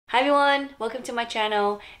Hi everyone, welcome to my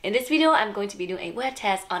channel. In this video, I'm going to be doing a wear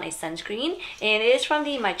test on a sunscreen, and it is from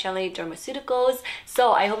the MyChelle Dermaceuticals.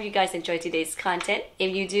 So I hope you guys enjoy today's content.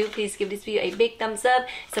 If you do, please give this video a big thumbs up,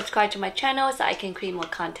 subscribe to my channel so I can create more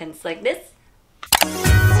contents like this.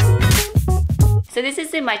 So this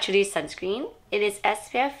is the MyChelle sunscreen. It is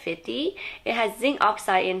SPF 50. It has zinc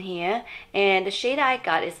oxide in here, and the shade I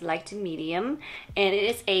got is light to medium, and it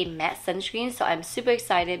is a matte sunscreen, so I'm super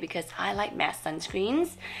excited because I like matte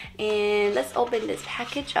sunscreens. And let's open this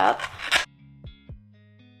package up.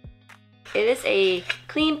 It is a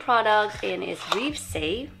clean product and it's reef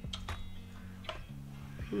safe.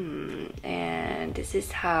 And this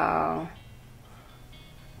is how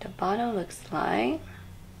the bottle looks like.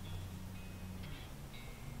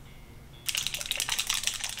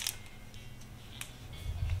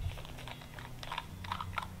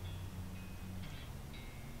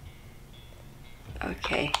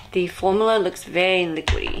 Okay, the formula looks very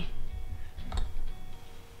liquidy.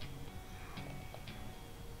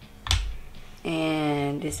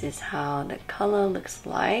 And this is how the color looks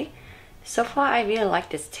like. So far, I really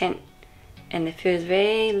like this tint. And it feels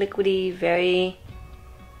very liquidy, very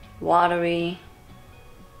watery,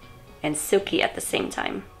 and silky at the same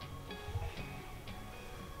time.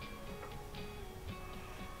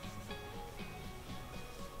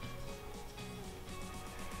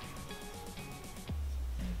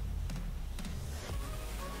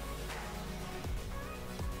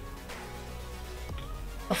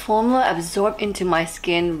 The formula absorbed into my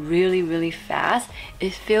skin really fast.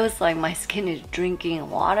 It feels like my skin is drinking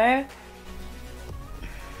water.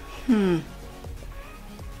 And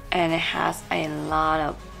it has a lot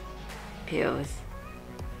of pills.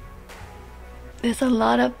 There's a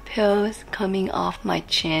lot of pills coming off my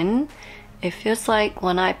chin. It feels like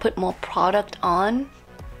when I put more product on,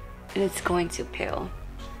 it's going to peel.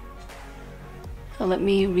 So let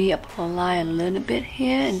me reapply a little bit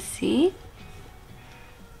here and see.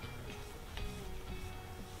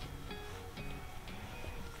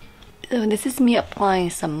 So this is me applying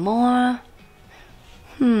some more.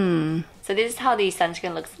 So this is how the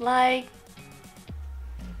sunscreen looks like.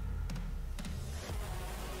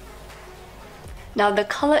 Now the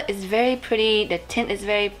color is very pretty, the tint is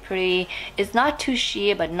very pretty. It's not too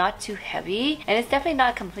sheer but not too heavy, and it's definitely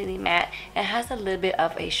not completely matte. It has a little bit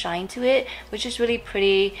of a shine to it, which is really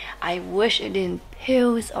pretty. I wish it didn't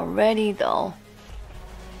peel already though.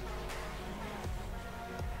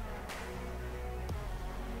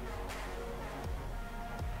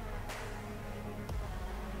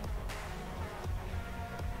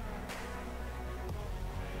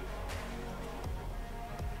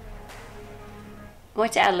 I'm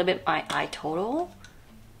going to add a little bit of my eye total.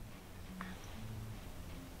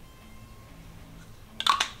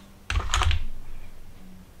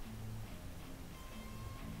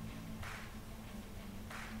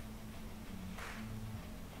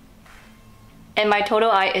 And my total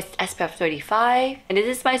eye is SPF 35. And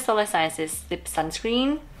this is my Solar Sciences Lip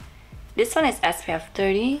Sunscreen. This one is SPF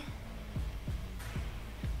 30.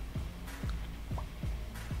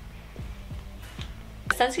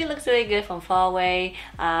 Sunscreen looks really good from far away.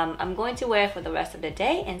 I'm going to wear it for the rest of the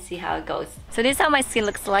day and see how it goes. So this is how my skin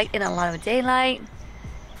looks like in a lot of daylight.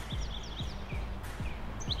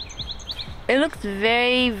 It looks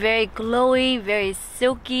very glowy, very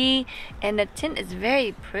silky, and the tint is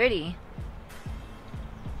very pretty.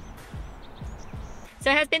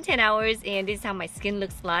 So it has been 10 hours and this is how my skin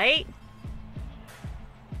looks like.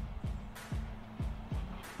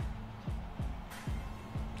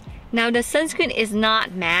 Now the sunscreen is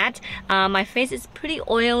not matte. My face is pretty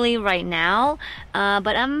oily right now,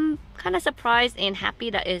 but I'm kind of surprised and happy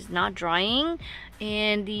that it's not drying,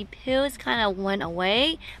 and the pills kind of went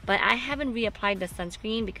away. But I haven't reapplied the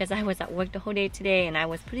sunscreen because I was at work the whole day today and I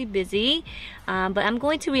was pretty busy. But I'm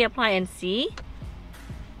going to reapply and see.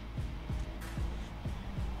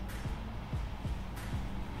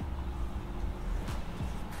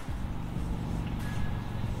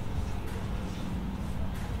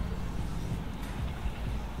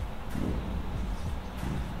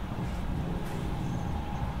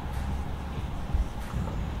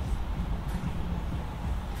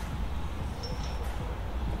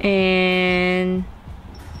 And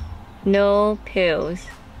no pills.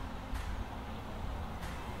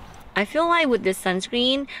 I feel like with this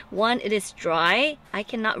sunscreen, one, it is dry. I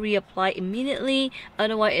cannot reapply immediately,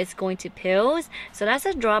 otherwise it's going to peel. So that's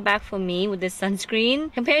a drawback for me with this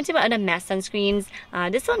sunscreen. Compared to my other matte sunscreens,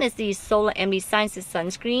 this one is the Solar Sciences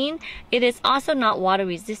sunscreen. It is also not water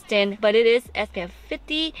resistant, but it is SPF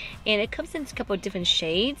 50, and it comes in a couple of different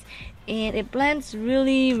shades, and it blends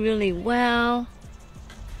really well.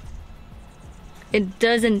 It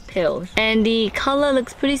doesn't peel. And the color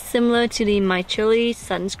looks pretty similar to the MyChelle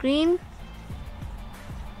sunscreen.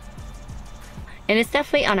 And it's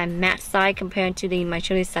definitely on a matte side compared to the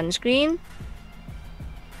MyChelle sunscreen.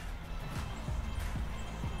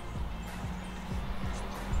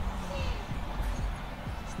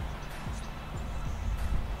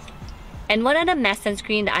 And one other matte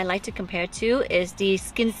sunscreen that I like to compare to is the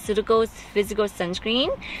SkinCeuticals Physical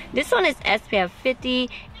Sunscreen. This one is SPF 50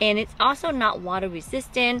 and it's also not water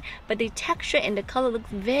resistant, but the texture and the color looks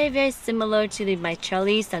very similar to the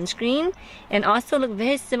MyChelle sunscreen, and also look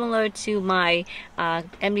very similar to my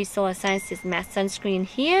MD Solar Sciences matte sunscreen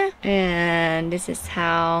here. And this is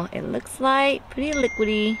how it looks like, pretty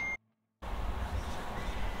liquidy.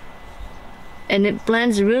 And it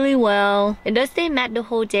blends really well. It does stay matte the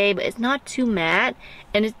whole day, but it's not too matte,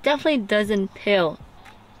 and it definitely doesn't peel.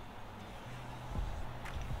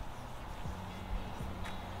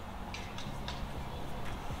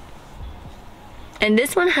 And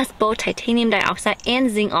this one has both titanium dioxide and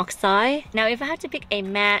zinc oxide. Now if I had to pick a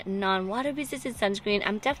matte, non-water resistant sunscreen,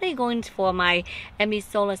 I'm definitely going for my MD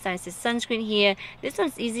Solar Sciences sunscreen here. This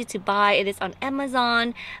one's easy to buy. It is on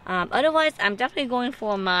Amazon. Otherwise, I'm definitely going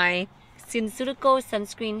for my SkinCeuticals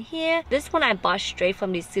sunscreen here. This one I bought straight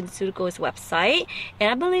from the SkinCeuticals website, and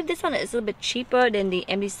I believe this one is a little bit cheaper than the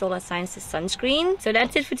MD Solar Sciences sunscreen. So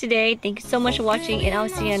that's it for today. Thank you so much for watching, and I'll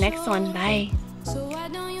see you next one. Bye.